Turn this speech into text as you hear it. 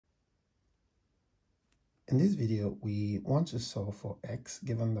In this video, we want to solve for x,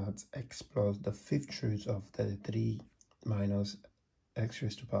 given that x plus the fifth root of 33 minus x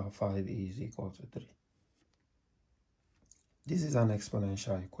raised to power 5 is equal to 3. This is an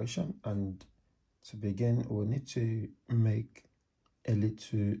exponential equation, and to begin, we'll need to make a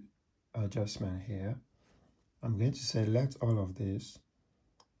little adjustment here. I'm going to say let all of this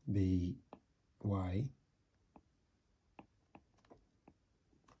be y.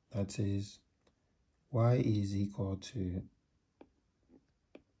 That is, y is equal to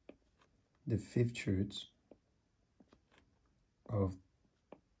the fifth root of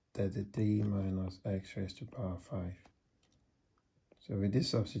 33 minus x raised to power 5. So with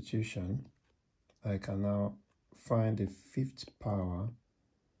this substitution, I can now find the fifth power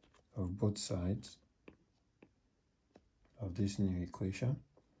of both sides of this new equation,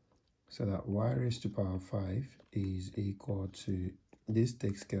 so that y raised to power 5 is equal to, this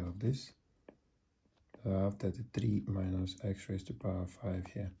takes care of this, so I have 33 minus x raised to power 5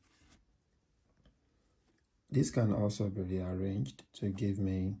 here. This can also be rearranged to give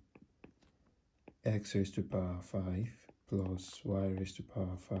me x raised to power 5 plus y raised to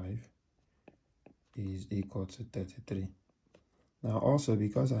power 5 is equal to 33. Now also,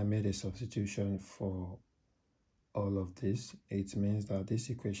 because I made a substitution for all of this, it means that this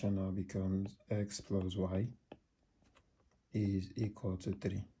equation now becomes x plus y is equal to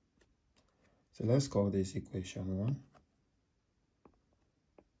 3. So let's call this equation 1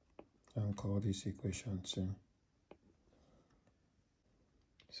 and call this equation 2.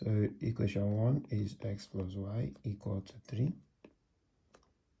 So equation 1 is x plus y equal to 3.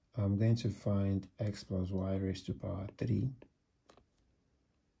 I'm going to find x plus y raised to power 3.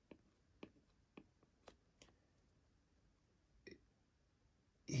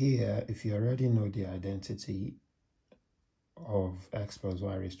 Here, if you already know the identity of x plus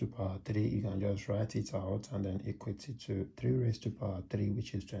y raised to power 3, you can just write it out and then equate it to 3 raised to power 3,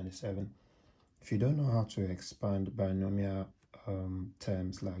 which is 27. If you don't know how to expand binomial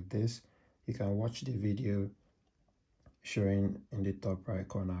terms like this, you can watch the video showing in the top right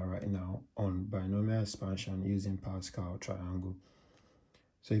corner right now on binomial expansion using Pascal triangle.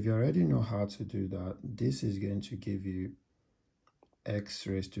 So if you already know how to do that, this is going to give you x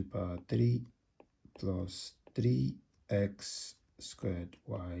raised to power 3 plus 3x squared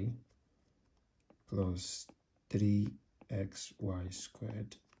y plus 3xy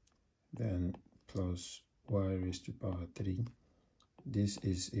squared, then plus y raised to power 3. This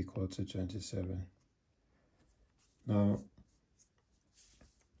is equal to 27. Now,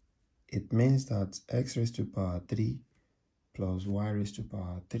 it means that x raised to power 3 plus y raised to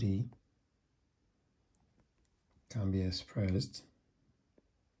power 3 can be expressed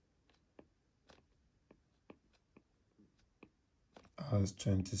as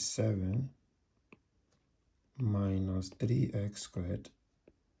 27 minus 3x squared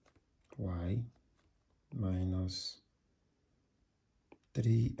y minus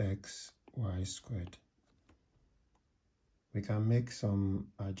 3xy squared. We can make some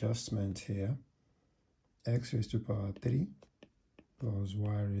adjustment here. X raised to power 3 plus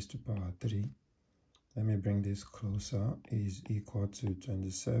y raised to power 3. Let me bring this closer, is equal to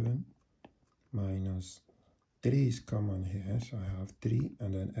 27 minus 3 is common here, so I have 3,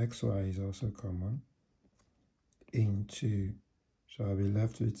 and then xy is also common, into, so I'll be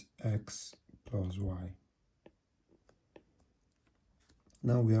left with x plus y.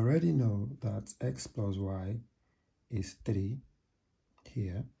 Now we already know that x plus y is 3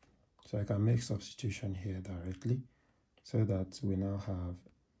 here, so I can make substitution here directly, so that we now have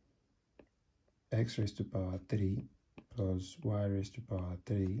x raised to power 3 plus y raised to power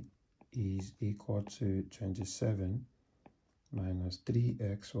 3 is equal to 27 minus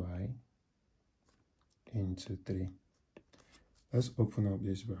 3xy into 3. Let's open up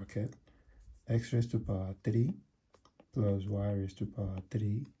this bracket. X raised to power 3 plus y raised to power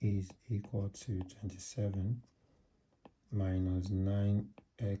 3 is equal to 27 minus 9xy.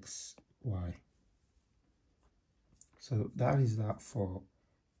 So that is that for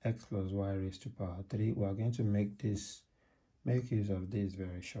x plus y raised to power 3. We are going to make use of this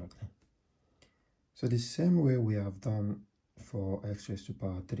very shortly. So the same way we have done for x raised to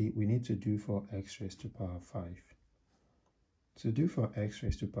power 3, we need to do for x raised to power 5. To do for x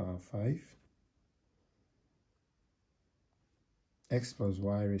raised to power 5, x plus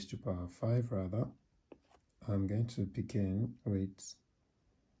y raised to power 5 rather, I'm going to begin with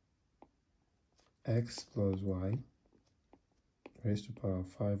x plus y raised to power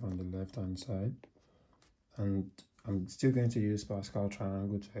 5 on the left hand side, and I'm still going to use Pascal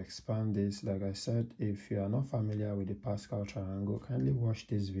triangle to expand this. Like I said, if you are not familiar with the Pascal triangle, kindly watch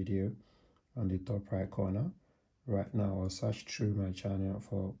this video on the top right corner. Right now I'll search through my channel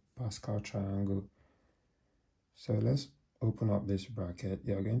for Pascal triangle. So let's open up this bracket.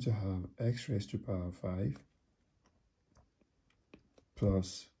 You're going to have x raised to power 5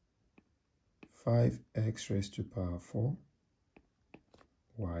 plus 5x raised to power 4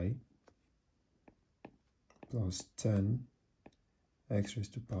 y plus 10 x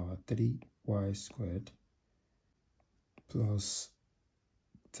raised to power 3 y squared plus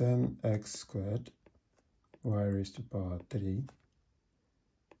 10x squared y raised to power 3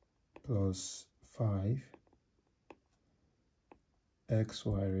 plus 5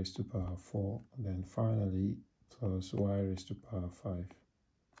 xy raised to power 4, and then finally plus y raised to power 5.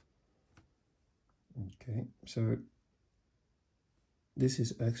 Okay, so this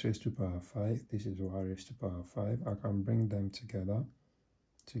is x raised to power 5, this is y raised to power 5. I can bring them together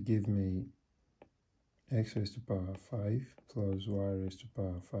to give me x raised to power 5 plus y raised to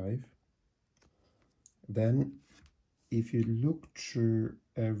power 5. Then if you look through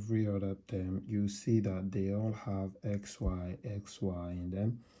every other term, you see that they all have xy in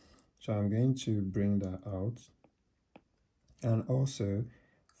them. So I'm going to bring that out. And also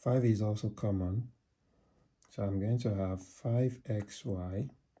 5 is also common. So I'm going to have 5xy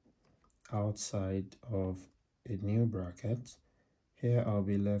outside of a new bracket. Here I'll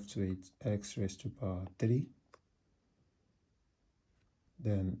be left with x raised to power 3,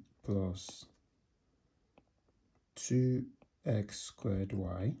 then plus 2x squared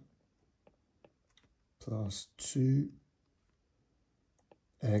y plus 2xy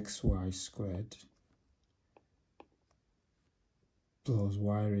squared plus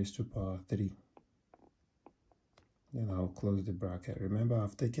y raised to power 3. Then I'll close the bracket. Remember,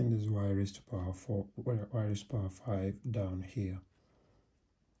 I've taken this y raised to power 4, y raised to power 5 down here.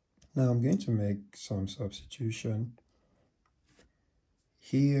 Now I'm going to make some substitution.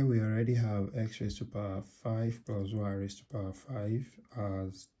 Here we already have x raised to power 5 plus y raised to power 5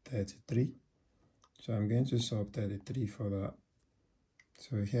 as 33. So I'm going to sub 33 for that.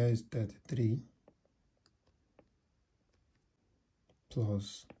 So here is 33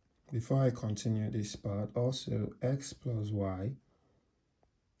 plus, before I continue this part, also x plus y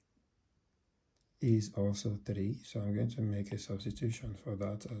is also 3. So I'm going to make a substitution for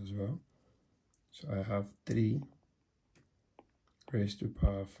that as well. So I have 3 raised to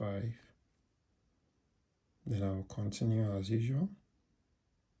power 5. Then I'll continue as usual.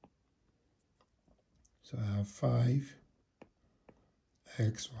 So I have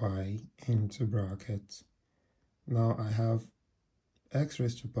 5xy into brackets. Now I have x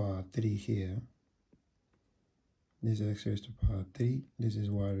raised to power 3 here. This is x raised to power 3. This is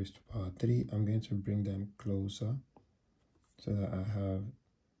y raised to power 3. I'm going to bring them closer so that I have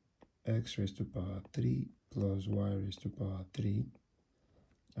x raised to power 3 plus y raised to power 3.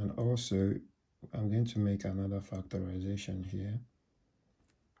 And also, I'm going to make another factorization here.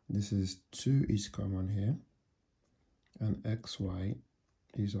 This is 2 is common here, and xy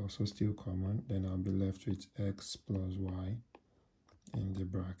is also still common. Then I'll be left with x plus y in the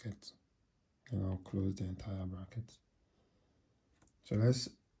bracket, and I'll close the entire bracket. So let's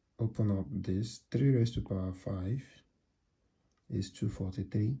open up this. 3 raised to power 5 is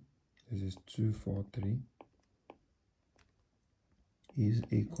 243. This is 243 is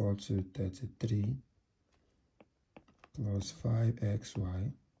equal to 33 plus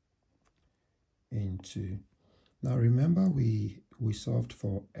 5xy into, now remember we solved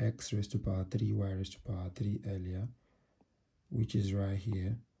for x raised to power 3, y raised to power 3 earlier, which is right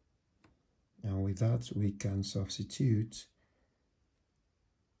here. And with that, we can substitute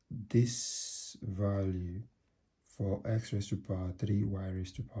this value for x raised to power 3, y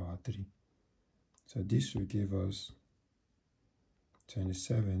raised to power 3. So this will give us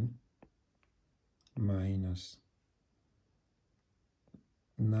 27 minus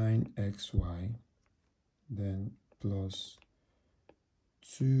 9xy, then plus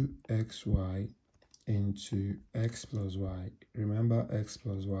 2xy into x plus y. Remember, x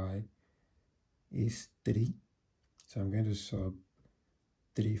plus y is 3. So I'm going to sub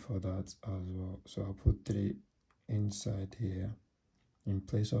 3 for that as well. So I'll put 3 inside here in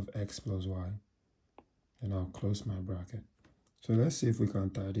place of x plus y. And I'll close my bracket. So let's see if we can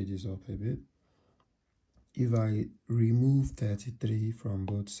tidy this up a bit. If I remove 33 from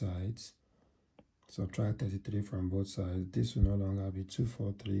both sides, subtract 33 from both sides, this will no longer be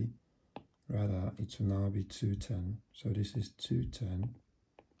 243, rather it will now be 210. So this is 210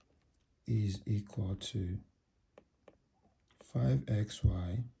 is equal to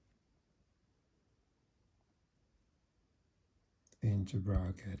 5xy into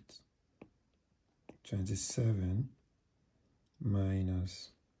bracket 27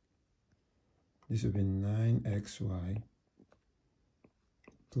 minus This will be 9xy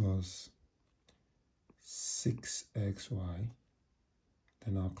plus 6xy.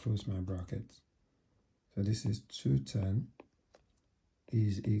 Then I'll close my bracket. So this is 210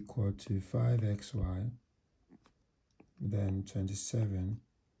 is equal to 5xy, then 27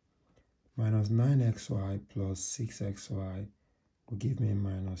 minus 9xy plus 6xy will give me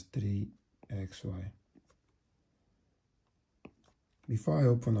minus 3xy. Before I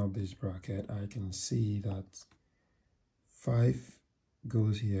open up this bracket, I can see that 5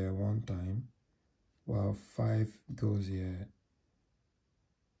 goes here one time, while 5 goes here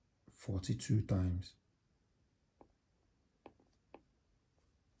 42 times.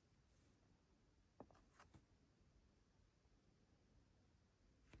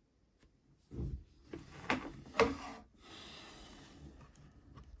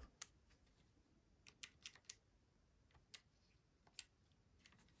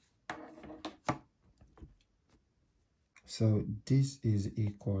 So this is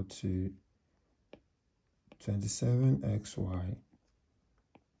equal to 27xy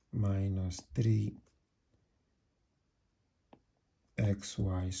minus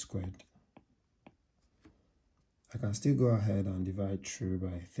 3xy squared. I can still go ahead and divide through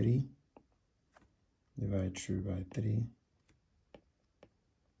by 3. Divide through by 3.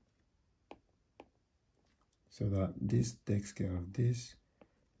 So that this takes care of this.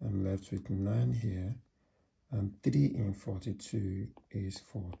 I'm left with 9 here. And 3 in 42 is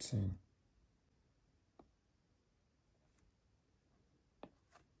 14.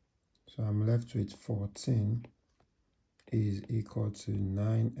 So I'm left with 14 is equal to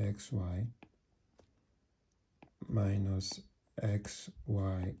 9xy minus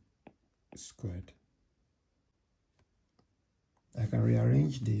xy squared. I can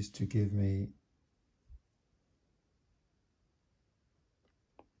rearrange this to give me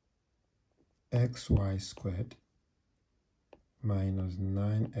xy squared minus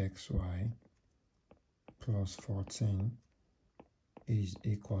 9xy plus 14 is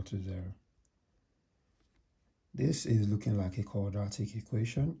equal to 0. This is looking like a quadratic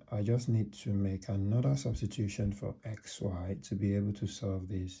equation. I just need to make another substitution for xy to be able to solve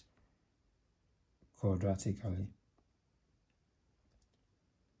this quadratically.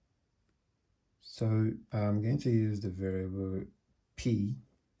 So I'm going to use the variable p.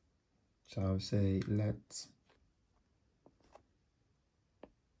 So I'll say let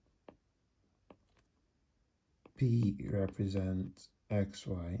p represent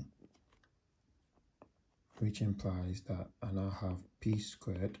xy, which implies that I now have p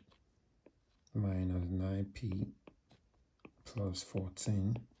squared minus 9p plus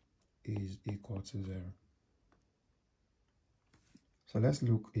 14 is equal to 0. So let's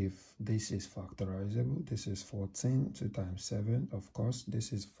look if this is factorizable. This is 14, 2 times 7. Of course,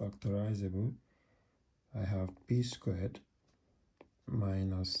 this is factorizable. I have p squared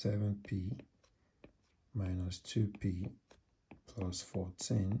minus 7p minus 2p plus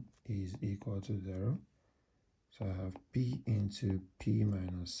 14 is equal to 0. So I have p into p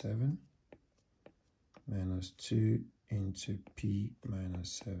minus 7 minus 2 into p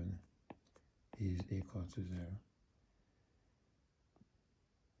minus 7 is equal to 0.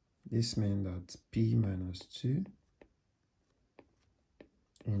 This means that p minus 2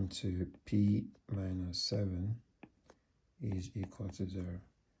 into p minus 7 is equal to 0.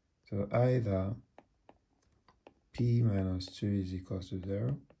 So either p minus 2 is equal to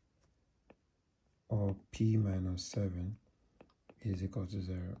 0 or p minus 7 is equal to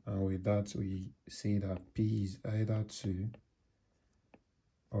 0. And with that, we see that p is either 2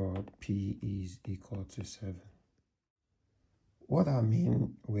 or p is equal to 7. What I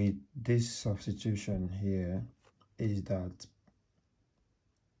mean with this substitution here is that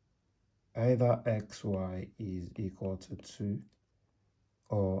either xy is equal to 2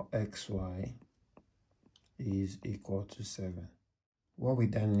 or xy is equal to 7. What we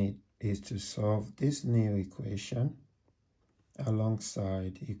then need is to solve this new equation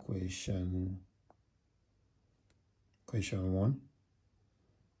alongside equation 1,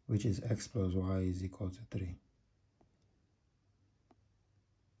 which is x plus y is equal to 3.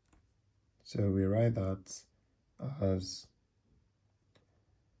 So we write that as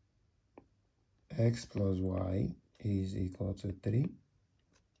x plus y is equal to 3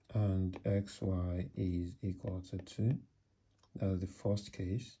 and xy is equal to 2. That's the first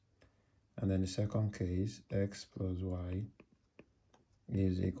case. And then the second case, x plus y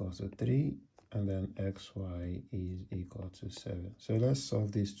is equal to 3 and then xy is equal to 7. So let's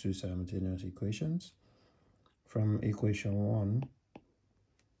solve these two simultaneous equations. From equation 1,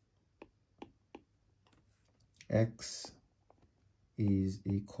 x is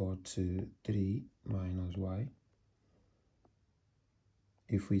equal to 3 minus y.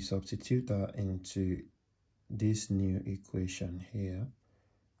 If we substitute that into this new equation here,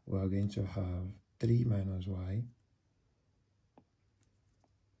 we are going to have 3 minus y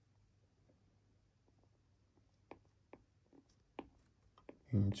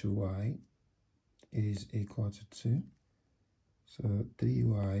into y is equal to 2. So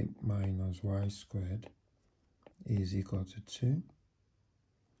 3y minus y squared is equal to 2.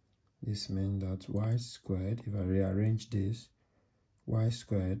 This means that y squared, if I rearrange this, y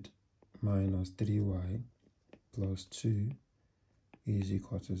squared minus 3y plus 2 is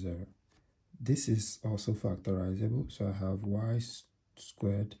equal to 0. This is also factorizable, so I have y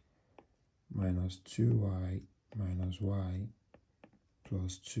squared minus 2y minus y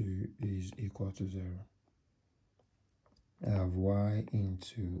plus 2 is equal to 0. I have y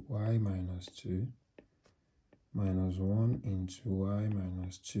into y minus 2 minus 1 into y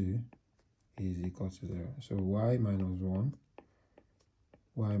minus 2 is equal to 0. So y minus 1,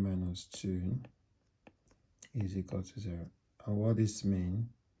 y minus 2 is equal to 0. And what this means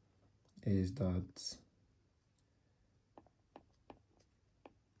is that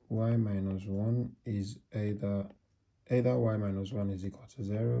y minus 1 is either y minus 1 is equal to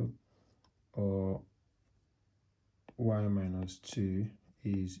 0 or y minus 2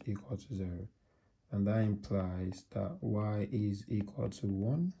 is equal to 0. And that implies that y is equal to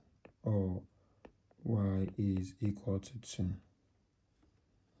 1 or y is equal to 2.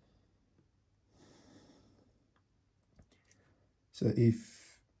 So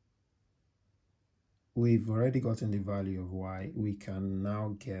if we've already gotten the value of y, we can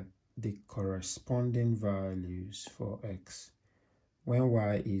now get the corresponding values for x. When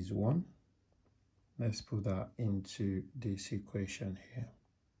y is 1, let's put that into this equation here.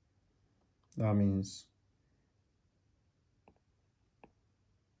 That means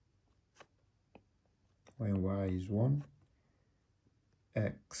when y is 1,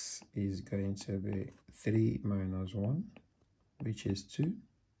 x is going to be 3 minus 1, which is 2.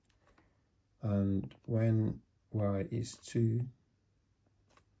 And when y is 2,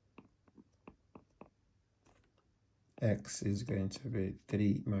 x is going to be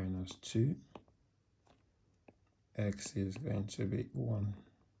 3 minus 2. X is going to be 1.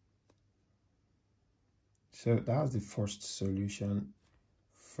 So that's the first solution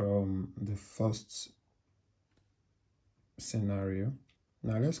from the first scenario.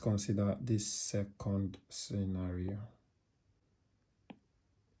 Now let's consider this second scenario.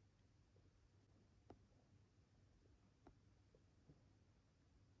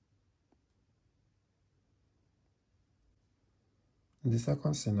 In the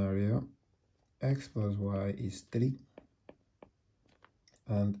second scenario, x plus y is 3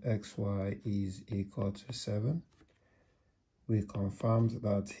 and xy is equal to 7. We confirmed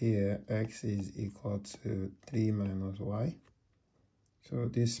that here x is equal to 3 minus y. So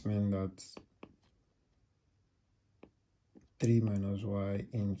this means that 3 minus y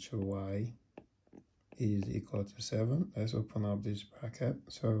into y is equal to 7. Let's open up this bracket.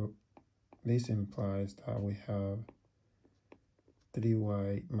 So this implies that we have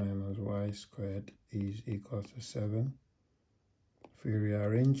 3y minus y squared is equal to 7. If we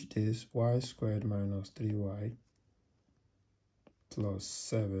rearrange this, y squared minus 3y plus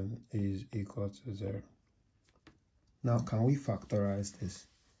 7 is equal to 0. Now, can we factorize this?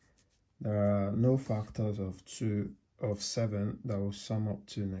 There are no factors of 7 that will sum up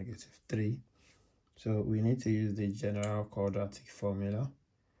to -3. So we need to use the general quadratic formula.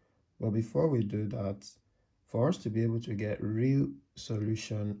 But before we do that, for us to be able to get real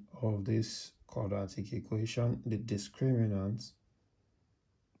solution of this quadratic equation, the discriminant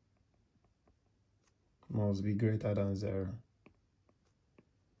must be greater than 0.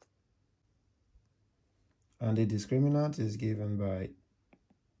 And the discriminant is given by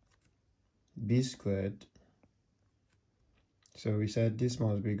b squared. So we said this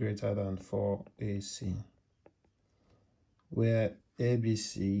must be greater than 4ac, where a, b,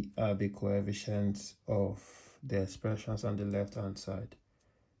 c are the coefficients of the expressions on the left hand side.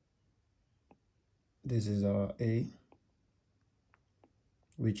 This is our a,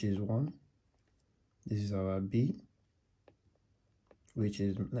 which is 1. This is our b, which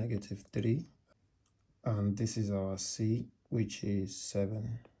is -3. And this is our c, which is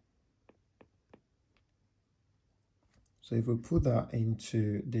 7. So if we put that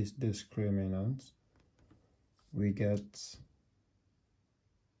into this discriminant, we get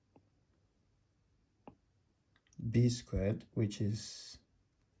b squared, which is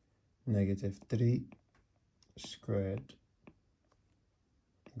 -3 squared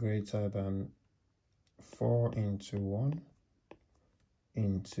greater than 4 into 1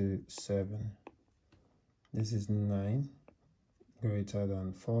 into 7. This is 9 greater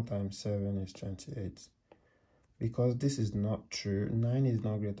than 4 times 7 is 28. Because this is not true, 9 is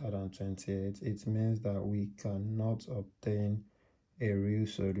not greater than 28, it means that we cannot obtain a real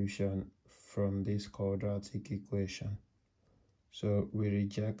solution from this quadratic equation. So we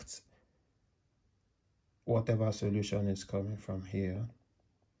reject whatever solution is coming from here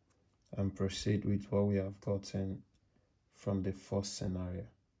and proceed with what we have gotten from the first scenario.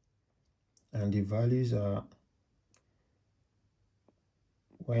 And the values are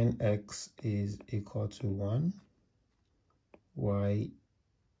when x is equal to 1, y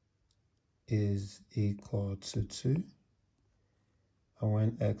is equal to 2, and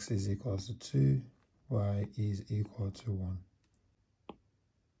when x is equal to 2, y is equal to 1.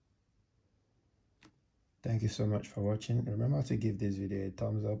 Thank you so much for watching. Remember to give this video a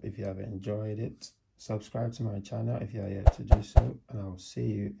thumbs up if you have enjoyed it. Subscribe to my channel if you are yet to do so, and I will see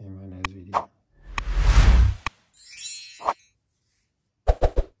you in my next video.